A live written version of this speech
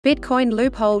Bitcoin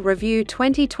Loophole Review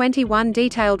 2021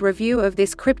 detailed review of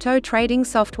this crypto trading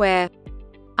software.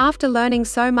 After learning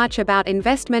so much about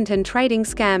investment and trading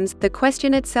scams, the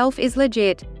question itself is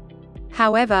legit.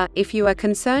 However, if you are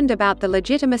concerned about the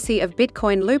legitimacy of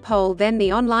Bitcoin Loophole, then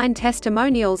the online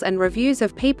testimonials and reviews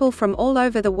of people from all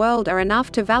over the world are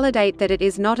enough to validate that it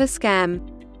is not a scam.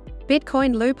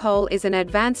 Bitcoin Loophole is an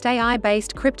advanced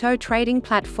AI-based crypto trading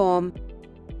platform.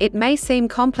 It may seem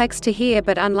complex to hear,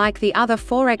 but unlike the other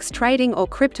forex trading or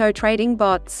crypto trading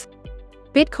bots,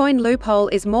 Bitcoin Loophole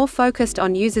is more focused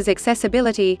on users'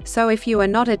 accessibility, so if you are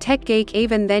not a tech geek,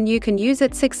 even then you can use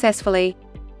it successfully.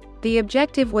 The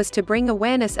objective was to bring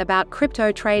awareness about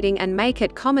crypto trading and make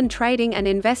it common trading and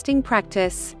investing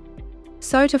practice.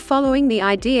 So to following the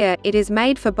idea, it is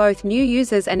made for both new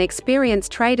users and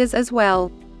experienced traders as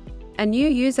well. A new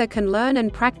user can learn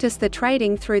and practice the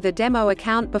trading through the demo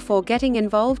account before getting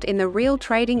involved in the real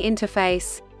trading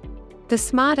interface. The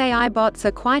smart AI bots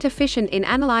are quite efficient in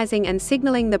analyzing and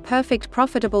signaling the perfect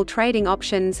profitable trading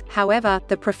options. However,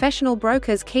 the professional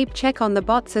brokers keep check on the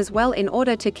bots as well in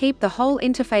order to keep the whole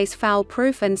interface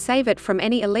foul-proof and save it from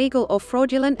any illegal or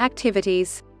fraudulent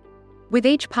activities. With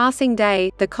each passing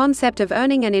day, the concept of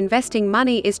earning and investing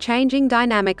money is changing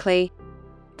dynamically.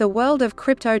 The world of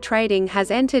crypto trading has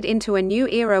entered into a new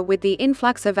era with the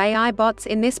influx of AI bots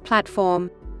in this platform.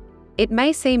 It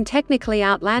may seem technically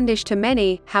outlandish to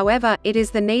many, however, it is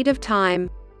the need of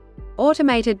time.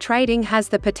 Automated trading has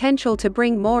the potential to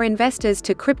bring more investors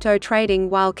to crypto trading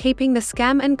while keeping the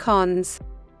scam and cons.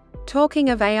 Talking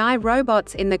of AI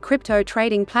robots in the crypto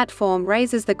trading platform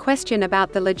raises the question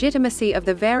about the legitimacy of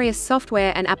the various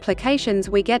software and applications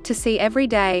we get to see every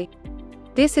day.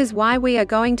 This is why we are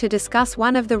going to discuss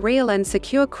one of the real and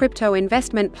secure crypto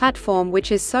investment platform which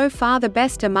is so far the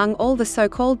best among all the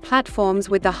so-called platforms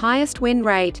with the highest win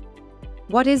rate.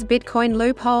 What is Bitcoin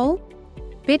Loophole?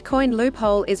 Bitcoin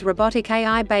Loophole is robotic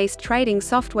AI-based trading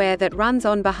software that runs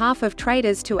on behalf of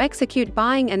traders to execute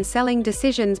buying and selling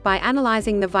decisions by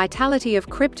analyzing the vitality of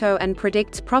crypto and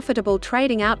predicts profitable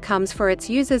trading outcomes for its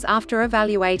users after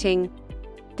evaluating.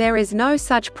 There is no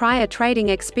such prior trading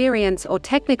experience or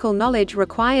technical knowledge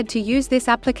required to use this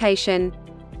application.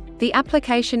 The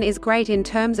application is great in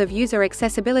terms of user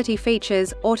accessibility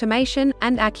features, automation,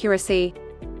 and accuracy.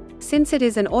 Since it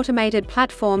is an automated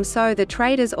platform, so the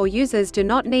traders or users do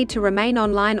not need to remain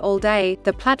online all day,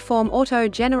 the platform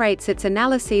auto-generates its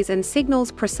analyses and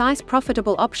signals precise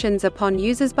profitable options upon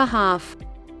users' behalf.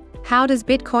 How does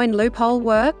Bitcoin Loophole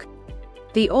work?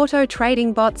 The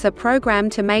auto-trading bots are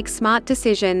programmed to make smart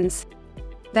decisions.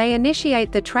 They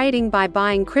initiate the trading by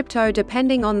buying crypto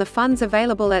depending on the funds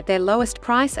available at their lowest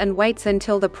price and waits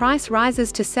until the price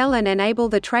rises to sell and enable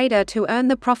the trader to earn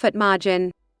the profit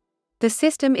margin. The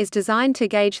system is designed to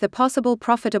gauge the possible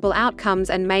profitable outcomes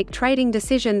and make trading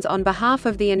decisions on behalf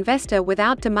of the investor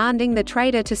without demanding the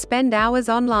trader to spend hours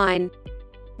online.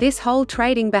 This whole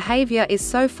trading behavior is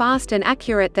so fast and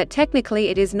accurate that technically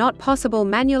it is not possible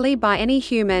manually by any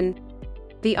human.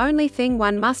 The only thing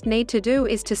one must need to do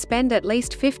is to spend at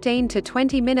least 15 to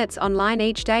 20 minutes online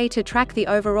each day to track the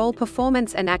overall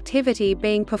performance and activity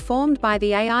being performed by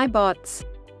the AI bots.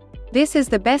 This is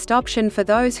the best option for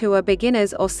those who are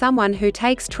beginners or someone who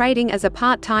takes trading as a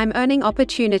part-time earning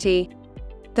opportunity.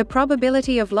 The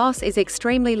probability of loss is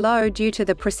extremely low due to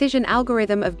the precision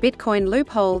algorithm of Bitcoin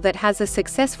Loophole that has a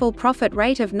successful profit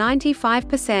rate of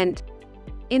 95%.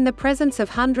 In the presence of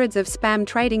hundreds of spam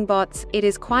trading bots, it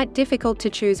is quite difficult to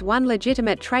choose one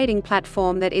legitimate trading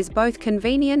platform that is both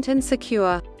convenient and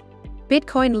secure.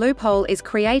 Bitcoin Loophole is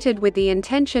created with the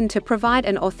intention to provide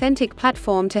an authentic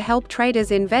platform to help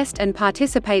traders invest and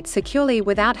participate securely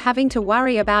without having to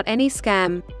worry about any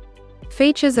scam.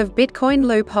 Features of Bitcoin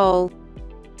Loophole: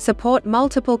 support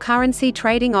multiple currency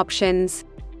trading options.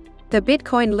 The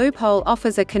Bitcoin Loophole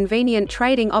offers a convenient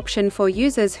trading option for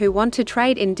users who want to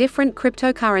trade in different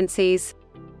cryptocurrencies.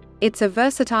 It's a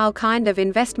versatile kind of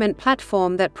investment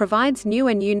platform that provides new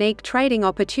and unique trading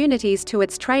opportunities to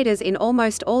its traders in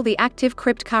almost all the active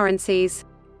cryptocurrencies.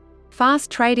 Fast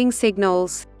trading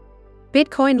signals.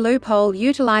 Bitcoin Loophole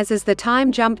utilizes the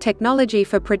time jump technology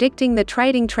for predicting the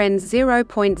trading trends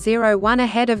 0.01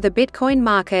 ahead of the Bitcoin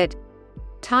market.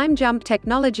 Time jump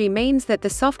technology means that the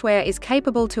software is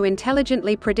capable to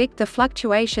intelligently predict the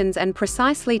fluctuations and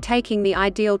precisely taking the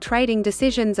ideal trading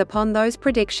decisions upon those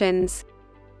predictions.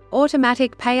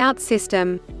 Automatic payout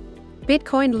system.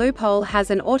 Bitcoin Loophole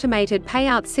has an automated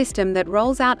payout system that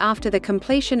rolls out after the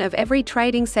completion of every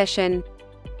trading session.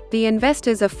 The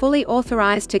investors are fully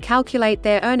authorized to calculate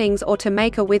their earnings or to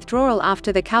make a withdrawal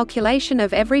after the calculation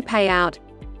of every payout.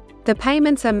 The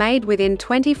payments are made within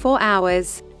 24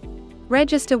 hours.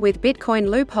 Register with Bitcoin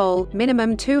Loophole,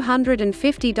 minimum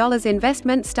 $250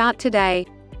 investment, start today.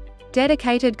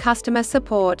 Dedicated customer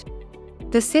support.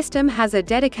 The system has a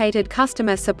dedicated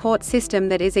customer support system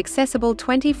that is accessible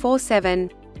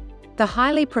 24/7. The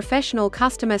highly professional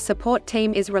customer support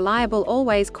team is reliable,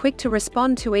 always quick to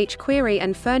respond to each query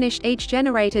and furnish each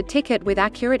generated ticket with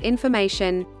accurate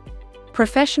information.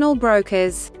 Professional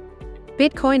brokers.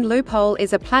 Bitcoin Loophole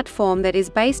is a platform that is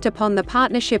based upon the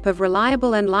partnership of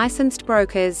reliable and licensed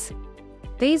brokers.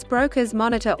 These brokers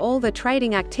monitor all the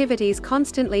trading activities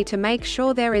constantly to make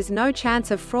sure there is no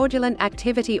chance of fraudulent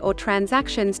activity or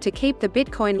transactions, to keep the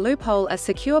Bitcoin Loophole a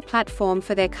secure platform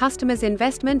for their customers'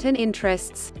 investment and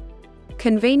interests.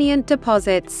 Convenient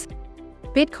deposits.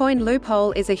 Bitcoin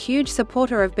Loophole is a huge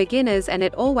supporter of beginners, and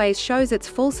it always shows its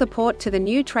full support to the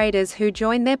new traders who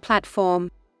join their platform.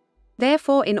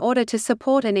 Therefore, in order to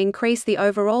support and increase the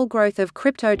overall growth of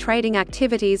crypto trading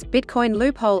activities, Bitcoin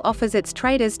Loophole offers its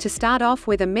traders to start off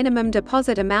with a minimum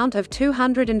deposit amount of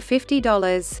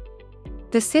 $250.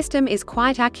 The system is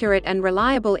quite accurate and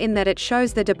reliable in that it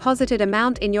shows the deposited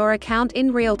amount in your account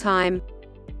in real time.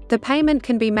 The payment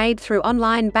can be made through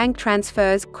online bank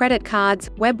transfers, credit cards,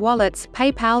 web wallets,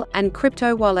 PayPal, and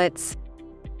crypto wallets.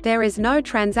 There is no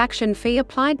transaction fee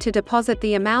applied to deposit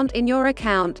the amount in your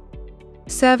account.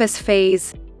 Service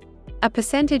fees. A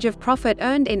percentage of profit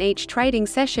earned in each trading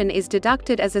session is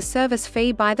deducted as a service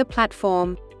fee by the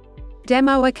platform.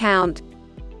 Demo account.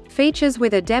 Features.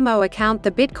 With a demo account,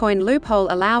 the Bitcoin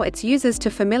Loophole allow its users to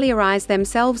familiarize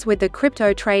themselves with the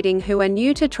crypto trading who are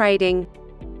new to trading.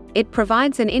 It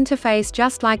provides an interface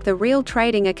just like the real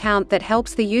trading account that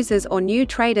helps the users or new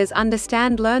traders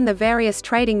learn the various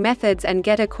trading methods and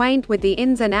get acquainted with the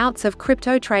ins and outs of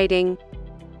crypto trading.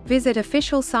 Visit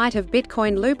official site of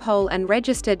Bitcoin Loophole and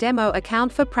register demo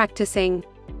account for practicing.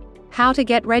 How to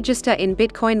get register in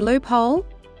Bitcoin Loophole?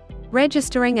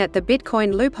 Registering at the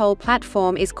Bitcoin Loophole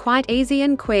platform is quite easy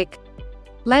and quick.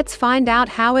 Let's find out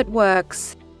how it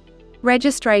works.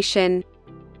 Registration.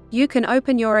 You can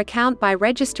open your account by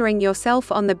registering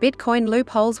yourself on the Bitcoin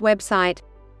Loophole's website.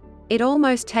 It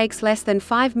almost takes less than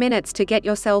 5 minutes to get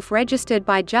yourself registered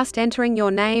by just entering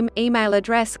your name, email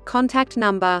address, contact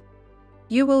number.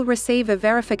 You will receive a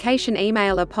verification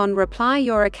email upon reply.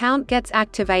 Your account gets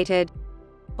activated.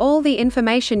 All the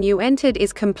information you entered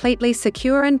is completely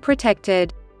secure and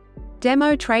protected.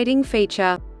 Demo trading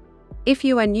feature. If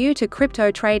you are new to crypto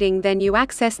trading, then you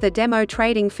access the demo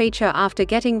trading feature after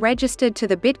getting registered to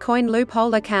the Bitcoin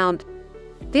Loophole account.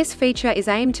 This feature is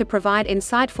aimed to provide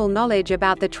insightful knowledge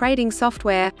about the trading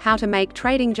software, how to make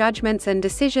trading judgments and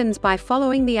decisions by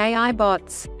following the AI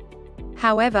bots.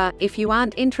 However, if you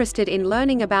aren't interested in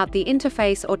learning about the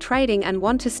interface or trading and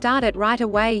want to start it right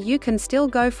away, you can still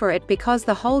go for it because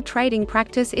the whole trading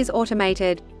practice is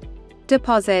automated.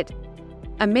 Deposit.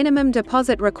 A minimum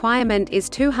deposit requirement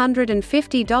is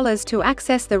 $250 to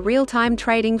access the real-time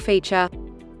trading feature.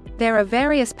 There are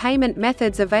various payment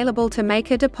methods available to make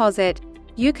a deposit.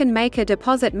 You can make a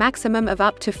deposit maximum of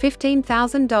up to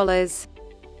 $15,000.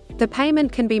 The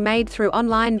payment can be made through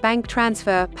online bank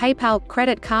transfer, PayPal,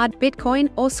 credit card, Bitcoin,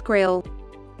 or Skrill.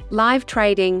 Live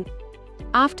trading.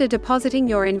 After depositing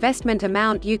your investment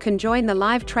amount, you can join the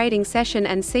live trading session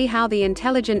and see how the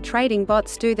intelligent trading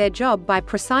bots do their job by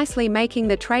precisely making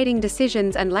the trading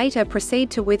decisions, and later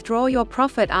proceed to withdraw your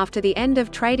profit after the end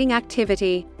of trading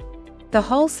activity. The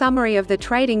whole summary of the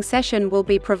trading session will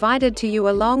be provided to you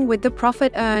along with the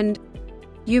profit earned.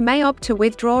 You may opt to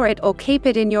withdraw it or keep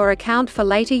it in your account for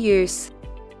later use.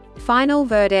 Final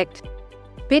verdict.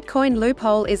 Bitcoin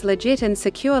Loophole is legit and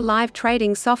secure live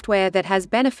trading software that has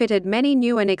benefited many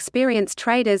new and experienced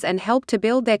traders and helped to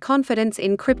build their confidence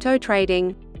in crypto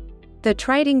trading. The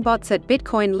trading bots at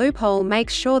Bitcoin Loophole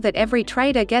make sure that every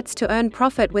trader gets to earn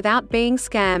profit without being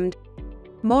scammed.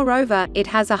 Moreover, it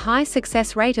has a high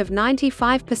success rate of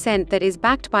 95% that is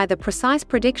backed by the precise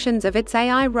predictions of its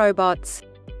AI robots.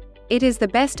 It is the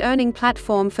best earning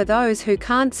platform for those who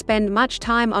can't spend much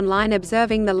time online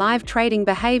observing the live trading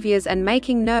behaviors and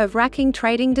making nerve-wracking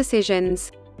trading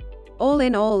decisions. All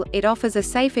in all, it offers a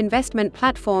safe investment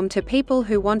platform to people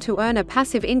who want to earn a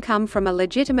passive income from a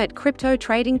legitimate crypto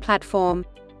trading platform.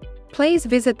 Please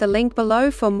visit the link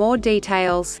below for more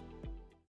details.